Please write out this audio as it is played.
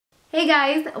Hey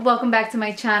guys, welcome back to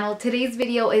my channel. Today's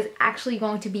video is actually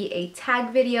going to be a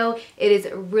tag video. It is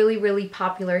really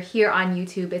popular here on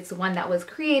YouTube. It's the one that was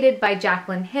created by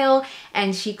Jacklyn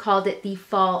and she called it the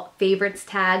Fall Favorites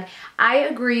tag. I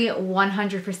agree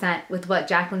 100% with what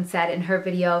Jacklyn said in her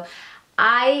video.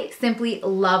 I simply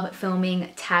love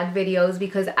filming tag videos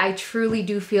because I truly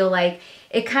do feel like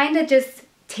it kind of just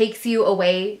takes you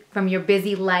away from your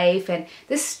busy life and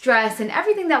the stress and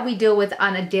everything that we deal with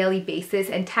on a daily basis.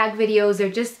 And tag videos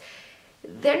are just,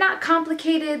 they're not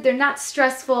complicated, they're not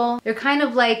stressful, they're kind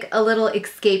of like a little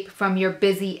escape from your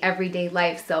busy everyday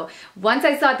life. So once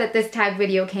I saw that this tag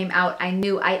video came out, I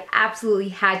knew I absolutely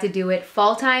had to do it.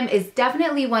 Fall time is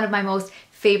definitely one of my most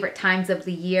favorite times of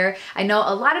the year. I know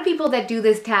a lot of people that do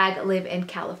this tag live in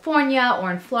California or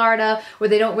in Florida where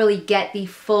they don't really get the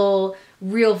full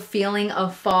real feeling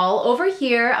of fall. Over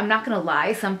here, I'm not gonna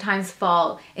lie, sometimes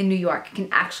fall in New York can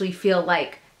actually feel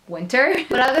like winter.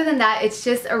 But other than that, it's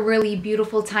just a really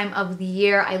beautiful time of the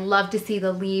year. I love to see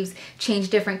the leaves change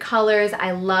different colors.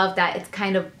 I love that it's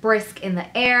kind of brisk in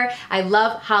the air. I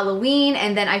love Halloween,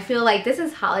 and then I feel like this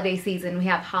is holiday season. We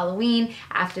have Halloween,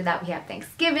 after that we have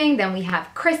Thanksgiving, then we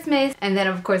have Christmas, and then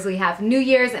of course we have New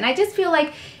Year's, and I just feel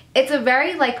like it's a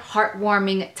very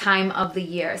heartwarming time of the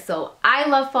year. So I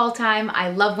love fall time, I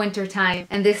love winter time,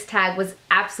 and this tag was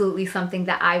absolutely something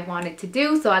that I wanted to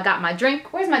do. So I got my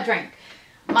drink. Where's my drink?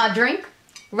 My drink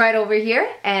right over here,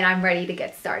 and I'm ready to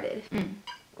get started.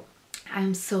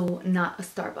 I'm so not a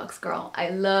Starbucks girl. I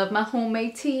love my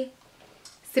homemade tea.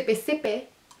 Sippy sippy.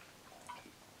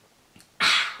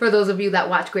 For those of you that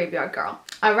watch Graveyard Girl.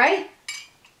 All right.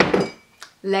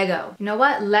 Lego. You know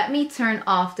what? Let me turn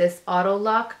off this auto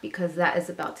lock because that is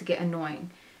about to get annoying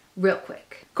real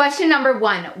quick. Question number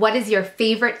 1. What is your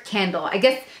favorite candle? I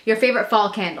guess your favorite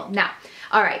fall candle. Now,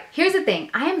 all right, here's the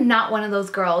thing. I am not one of those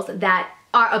girls that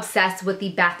are obsessed with the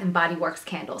Bath & Body Works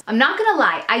candles. I'm not gonna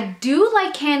lie, I do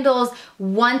like candles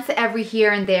once every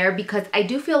here and there because I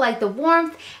do feel like the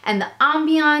warmth and the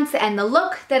ambiance and the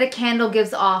look that a candle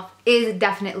gives off is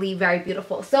definitely very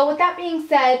beautiful. So with that being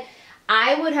said,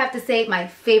 I would have to say my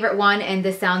favorite one, and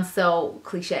this sounds so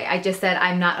cliche, I just said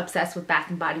I'm not obsessed with Bath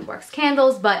 & Body Works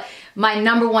candles, but my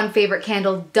number 1 favorite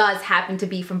candle does happen to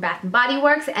be from Bath & Body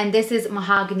Works, and this is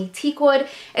Mahogany Teakwood.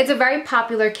 It's a very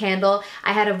popular candle.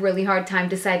 I had a really hard time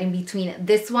deciding between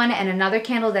this one and another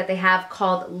candle that they have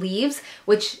called Leaves,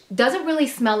 which doesn't really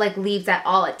smell like leaves at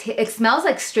all. It smells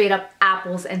like straight up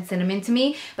apples and cinnamon to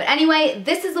me. But anyway,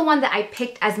 this is the one that I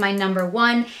picked as my number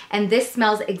 1, and this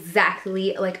smells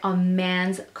exactly like a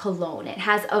man's cologne. It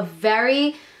has a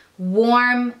very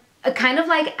warm, kind of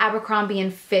like Abercrombie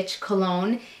 & Fitch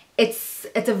cologne. It's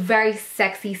a very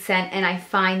sexy scent, and I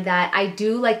find that I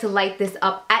do like to light this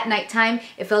up at nighttime.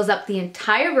 It fills up the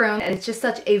entire room, and it's just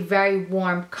such a very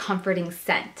warm, comforting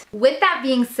scent. With that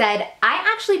being said, I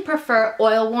actually prefer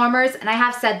oil warmers, and I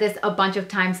have said this a bunch of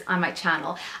times on my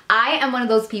channel. I am one of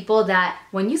those people that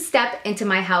when you step into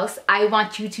my house, I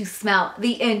want you to smell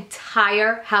the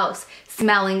entire house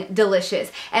smelling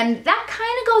delicious. And that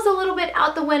kind of goes a little bit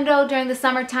out the window during the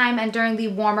summertime and during the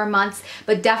warmer months,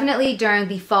 but definitely during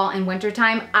the fall and winter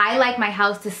time, I like my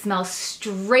house to smell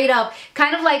straight up,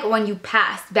 kind of like when you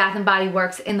pass Bath & Body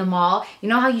Works in the mall. You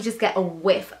know how you just get a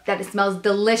whiff that it smells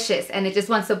delicious and it just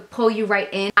wants to pull you right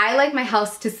in? I like my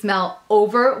house to smell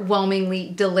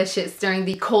overwhelmingly delicious during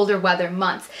the colder weather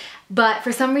months. But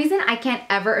for some reason, I can't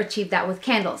ever achieve that with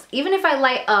candles. Even if I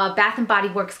light a Bath & Body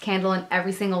Works candle in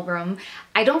every single room,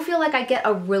 I don't feel like I get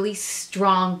a really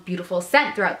strong, beautiful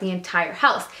scent throughout the entire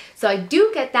house. So I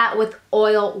do get that with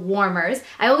oil warmers.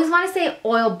 I always want to say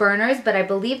oil burners, but I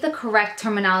believe the correct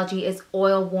terminology is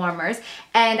oil warmers.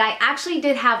 And I actually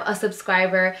did have a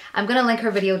subscriber. I'm going to link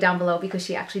her video down below because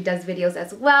she actually does videos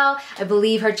as well. I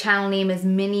believe her channel name is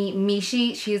Mini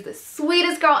Mishi. She's the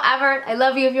sweetest girl ever. I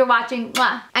love you if you're watching.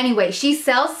 Mwah. Anyway, she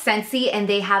sells Scentsy, and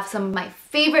they have some of my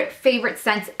favorite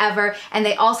scents ever, and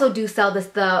they also do sell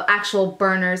the actual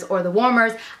burners or the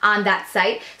warmers on that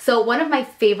site. So one of my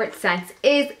favorite scents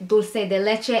is Dulce de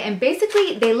Leche, and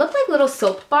basically they look like little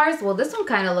soap bars. Well, this one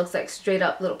kind of looks like straight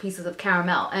up little pieces of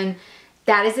caramel, and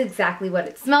that is exactly what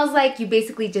it smells like. You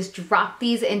basically just drop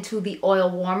these into the oil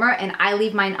warmer, and I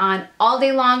leave mine on all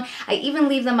day long. I even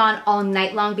leave them on all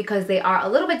night long because they are a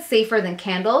little bit safer than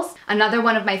candles. Another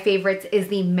one of my favorites is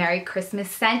the Merry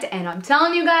Christmas scent, and I'm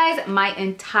telling you guys, my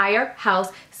entire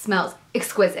house smells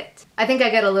exquisite. I think I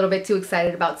get a little bit too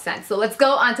excited about scents. So let's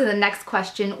go on to the next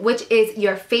question, which is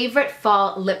your favorite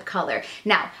fall lip color.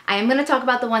 Now, I am gonna talk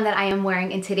about the one that I am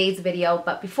wearing in today's video,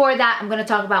 but before that, I'm gonna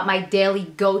talk about my daily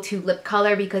go-to lip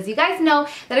color because you guys know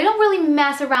that I don't really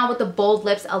mess around with the bold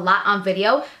lips a lot on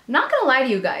video. I'm not gonna lie to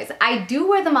you guys, I do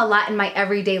wear them a lot in my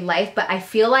everyday life, but I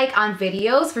feel like on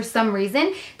videos, for some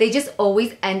reason, they just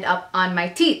always end up on my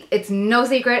teeth. It's no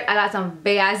secret, I got some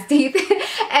big ass teeth,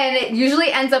 and it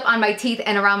usually ends up on my teeth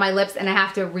and around my lips, and I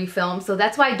have to refilm. So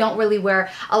that's why I don't really wear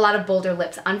a lot of bolder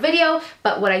lips on video.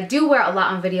 But what I do wear a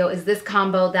lot on video is this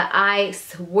combo that I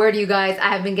swear to you guys, I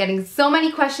have been getting so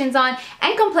many questions on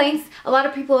and complaints. A lot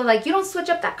of people are like, you don't switch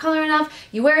up that color enough.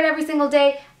 You wear it every single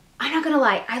day. I'm not gonna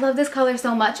lie, I love this color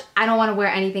so much, I don't wanna wear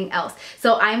anything else.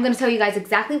 So I'm gonna tell you guys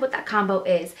exactly what that combo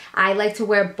is. I like to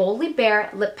wear Boldly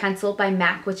Bare Lip Pencil by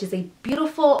MAC, which is a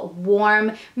beautiful,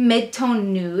 warm,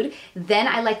 mid-tone nude. Then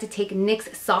I like to take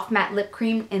NYX Soft Matte Lip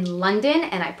Cream in London,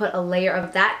 and I put a layer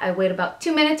of that. I wait about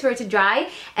 2 minutes for it to dry,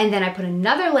 and then I put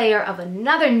another layer of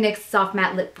another NYX Soft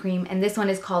Matte Lip Cream, and this one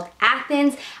is called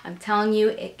Athens. I'm telling you,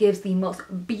 it gives the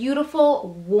most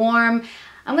beautiful, warm,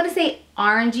 I'm gonna say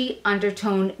orangey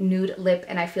undertone nude lip,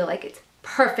 and I feel like it's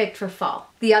perfect for fall.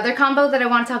 The other combo that I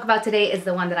want to talk about today is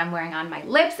the one that I'm wearing on my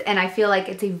lips, and I feel like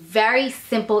it's a very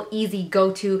simple, easy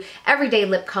go-to everyday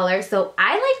lip color. So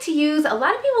I like to use, a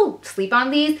lot of people sleep on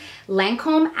these.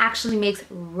 Lancome actually makes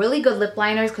really good lip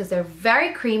liners because they're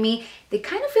very creamy. They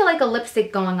kind of feel like a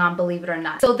lipstick going on, believe it or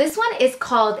not. So this one is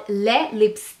called Le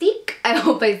Lipstick. I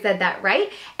hope I said that right.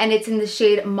 And it's in the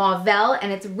shade Mauvelle,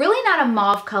 and it's really not a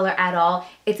mauve color at all.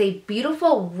 It's a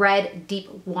beautiful red deep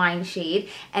wine shade.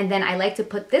 And then I like to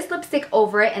put this lipstick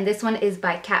over it, and this one is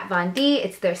by Kat Von D.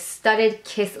 It's their Studded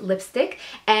Kiss lipstick.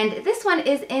 And this one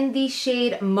is in the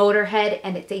shade Motorhead,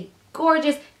 and it's a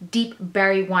gorgeous deep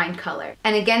berry wine color.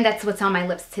 And again, that's what's on my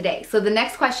lips today. So the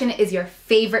next question is your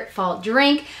favorite fall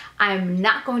drink. I'm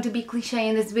not going to be cliche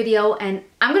in this video, and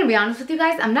I'm gonna be honest with you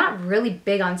guys, I'm not really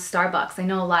big on Starbucks. I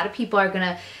know a lot of people are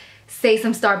gonna say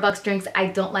some Starbucks drinks. I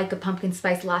don't like the pumpkin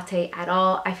spice latte at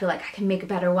all. I feel like I can make a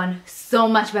better one so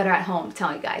much better at home. I'm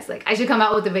telling you guys, like, I should come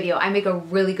out with a video. I make a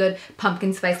really good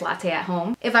pumpkin spice latte at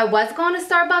home. If I was going to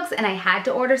Starbucks and I had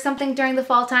to order something during the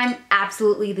fall time,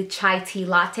 absolutely the chai tea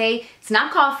latte. It's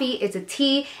not coffee, it's a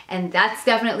tea, and that's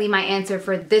definitely my answer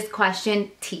for this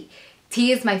question, tea.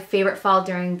 Tea is my favorite fall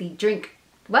during the drink.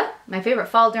 What? My favorite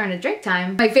fall during a drink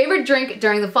time. My favorite drink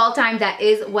during the fall time, that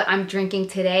is what I'm drinking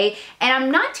today. And I'm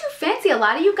not too fancy. A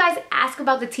lot of you guys ask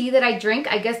about the tea that I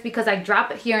drink. I guess because I drop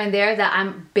it here and there that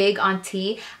I'm big on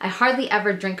tea. I hardly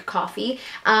ever drink coffee.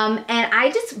 And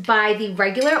I just buy the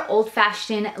regular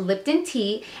old-fashioned Lipton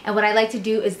tea. And what I like to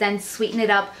do is then sweeten it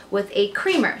up with a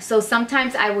creamer. So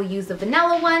sometimes I will use the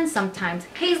vanilla one, sometimes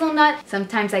hazelnut.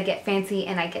 Sometimes I get fancy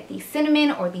and I get the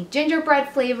cinnamon or the gingerbread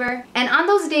flavor. And on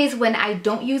those days when I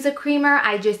don't use a creamer,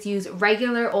 I just use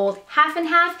regular old half and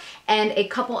half and a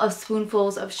couple of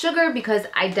spoonfuls of sugar because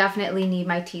I definitely need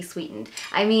my tea sweetened.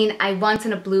 I mean, I once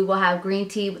in a blue will have green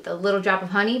tea with a little drop of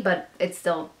honey, but it's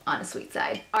still on a sweet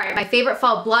side. All right, my favorite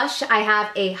fall blush, I have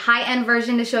a high-end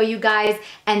version to show you guys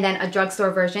and then a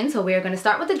drugstore version. So we are gonna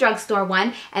start with the drugstore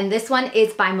one, and this one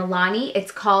is by Milani.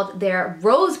 It's called their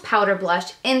Rose Powder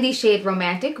Blush in the shade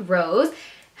Romantic Rose.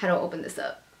 How do I open this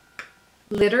up?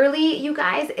 Literally, you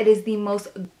guys, it is the most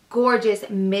gorgeous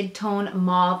mid-tone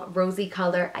mauve rosy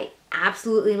color. I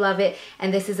absolutely love it,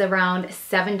 and this is around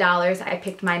 $7. I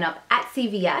picked mine up at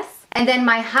CVS. And then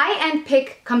my high-end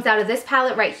pick comes out of this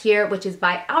palette right here, which is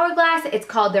by Hourglass. It's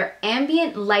called their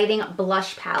Ambient Lighting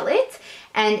Blush Palette.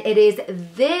 And it is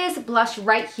this blush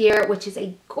right here, which is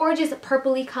a gorgeous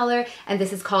purpley color, and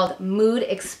this is called Mood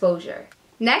Exposure.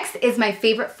 Next is my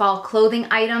favorite fall clothing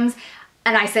items.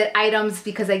 And I said items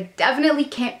because I definitely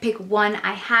can't pick one.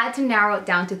 I had to narrow it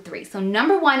down to 3. So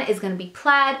number 1 is gonna be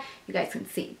plaid. You guys can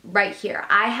see right here.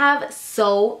 I have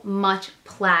so much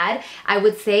plaid. I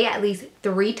would say at least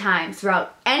 3 times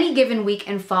throughout any given week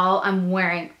in fall, I'm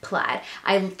wearing plaid.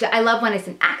 I love when it's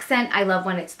an accent. I love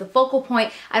when it's the focal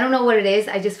point. I don't know what it is.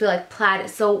 I just feel like plaid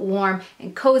is so warm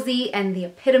and cozy and the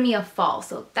epitome of fall.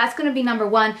 So that's gonna be number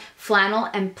 1, flannel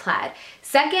and plaid.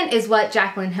 Second is what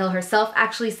Jacklyn Hill herself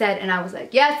actually said, and I was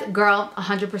like, yes, girl,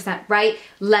 100% right,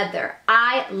 leather.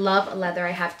 I love leather.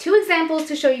 I have 2 examples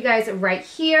to show you guys right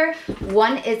here.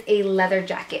 One is a leather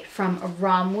jacket from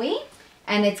Romwe,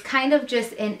 and it's kind of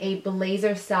just in a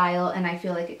blazer style, and I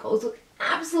feel like it goes with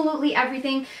absolutely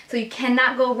everything, so you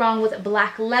cannot go wrong with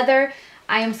black leather.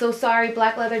 I am so sorry,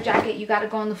 black leather jacket, you gotta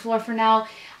go on the floor for now.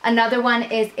 Another one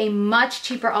is a much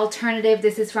cheaper alternative.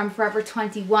 This is from Forever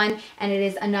 21, and it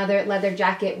is another leather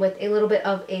jacket with a little bit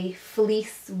of a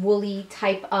fleece woolly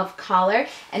type of collar,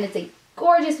 and it's a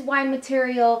gorgeous wine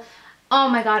material. Oh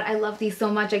my god, I love these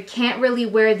so much. I can't really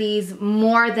wear these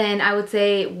more than, I would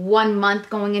say, 1 month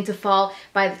going into fall.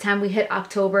 By the time we hit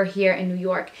October here in New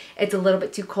York, it's a little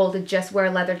bit too cold to just wear a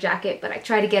leather jacket, but I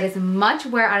try to get as much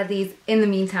wear out of these in the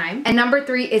meantime. And number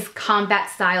 3 is combat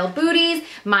style booties.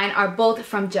 Mine are both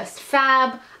from Just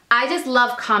Fab. I just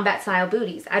love combat style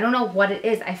booties. I don't know what it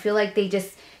is. I feel like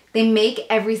they make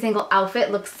every single outfit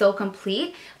look so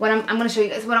complete. I'm gonna show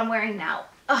you guys what I'm wearing now.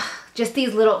 Ugh, just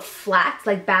these little flats,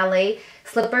 like ballet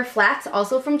slipper flats,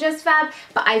 also from Just Fab,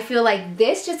 but I feel like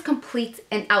this just completes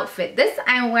an outfit. This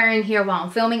I'm wearing here while I'm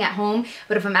filming at home,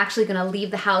 but if I'm actually gonna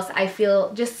leave the house, I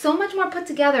feel just so much more put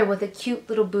together with a cute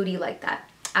little booty like that.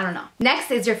 I don't know.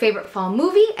 Next is your favorite fall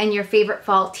movie and your favorite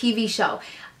fall TV show.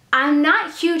 I'm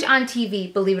not huge on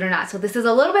TV, believe it or not, so this is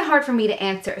a little bit hard for me to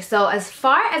answer. So as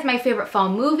far as my favorite fall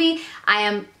movie, I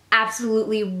am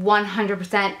absolutely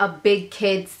 100% a big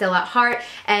kid still at heart,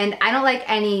 and I don't like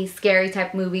any scary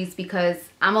type movies because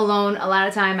I'm alone a lot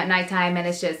of time at nighttime and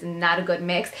it's just not a good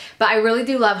mix. But I really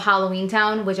do love Halloween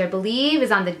Town, which I believe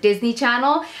is on the Disney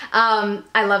Channel.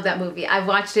 I love that movie. I've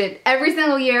watched it every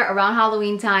single year around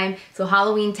Halloween time, so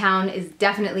Halloween Town is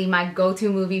definitely my go-to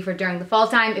movie for during the fall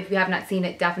time. If you have not seen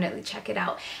it, definitely check it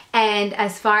out. And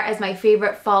as far as my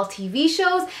favorite fall TV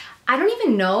shows, I don't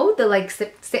even know the like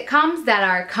sitcoms that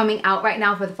are coming out right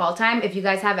now for the fall time. If you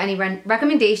guys have any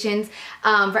recommendations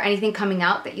for anything coming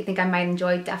out that you think I might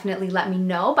enjoy, definitely let me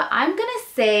know. But I'm gonna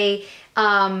say,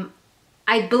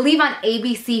 I believe on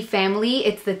ABC Family,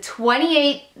 it's the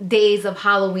 28 days of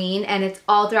Halloween, and it's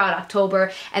all throughout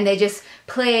October, and they just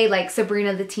play like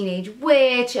Sabrina the Teenage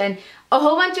Witch and a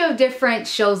whole bunch of different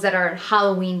shows that are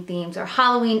Halloween themes or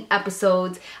Halloween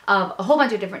episodes of a whole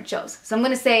bunch of different shows. So I'm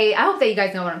gonna say, I hope that you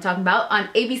guys know what I'm talking about. On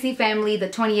ABC Family, the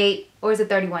 28, or is it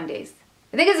 31 days?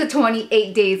 I think it's the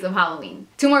 28 days of Halloween.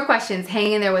 2 more questions,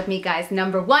 hang in there with me guys.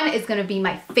 Number 1 is gonna be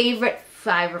my favorite,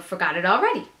 I forgot it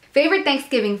already. Favorite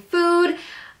Thanksgiving food.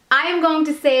 I am going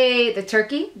to say the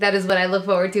turkey. That is what I look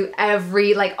forward to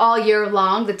all year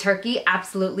long. The turkey,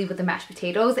 absolutely, with the mashed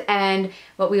potatoes. And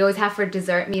what we always have for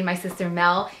dessert, me and my sister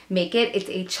Mel make it. It's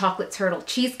a chocolate turtle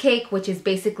cheesecake, which is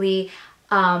basically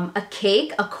a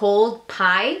cake, a cold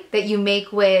pie that you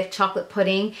make with chocolate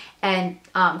pudding and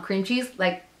cream cheese,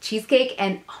 like cheesecake.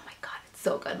 And oh my god, it's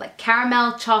so good. Like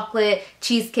caramel, chocolate,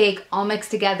 cheesecake, all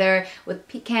mixed together with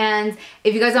pecans.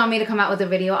 If you guys want me to come out with a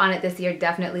video on it this year,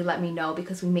 definitely let me know,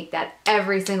 because we make that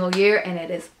every single year and it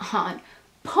is on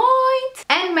point.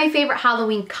 And my favorite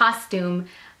Halloween costume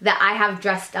that I have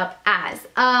dressed up as.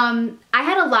 I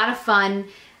had a lot of fun.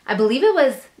 I believe it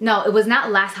was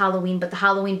not last Halloween, but the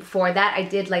Halloween before that, I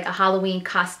did like a Halloween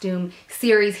costume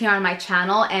series here on my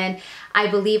channel, and I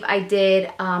believe I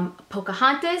did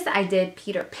Pocahontas, I did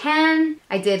Peter Pan,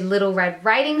 I did Little Red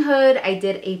Riding Hood, I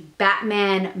did a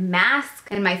Batman mask,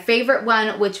 and my favorite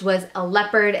one, which was a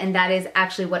leopard, and that is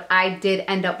actually what I did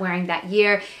end up wearing that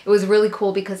year. It was really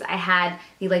cool because I had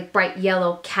the like bright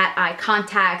yellow cat eye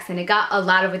contacts, and it got a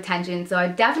lot of attention, so I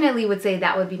definitely would say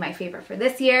that would be my favorite for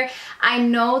this year. I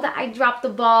know that I dropped the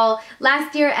ball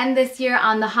last year and this year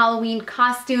on the Halloween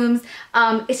costumes.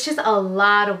 It's just a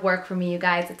lot of work for me, you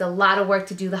guys. It's a lot of work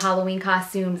to do the Halloween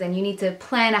costumes, and you need to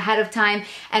plan ahead of time.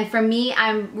 And for me,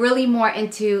 I'm really more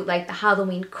into like the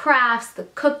Halloween crafts, the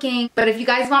cooking. But if you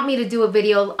guys want me to do a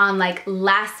video on like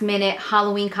last minute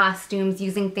Halloween costumes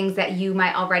using things that you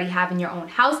might already have in your own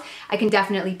house, I can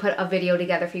definitely put a video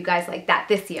together for you guys like that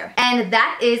this year. And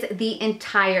that is the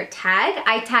entire tag.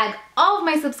 I tag all of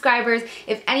my subscribers.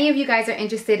 If any of you guys are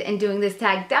interested in doing this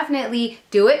tag, definitely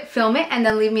do it, film it, and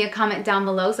then leave me a comment down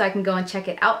below so I can go and check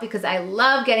it out, because I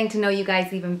love getting to know you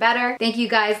guys even better. Thank you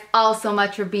guys all so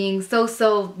much for being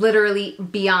so literally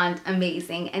beyond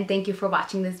amazing, and thank you for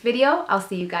watching this video. I'll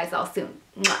see you guys all soon.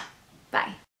 Mwah.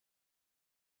 Bye.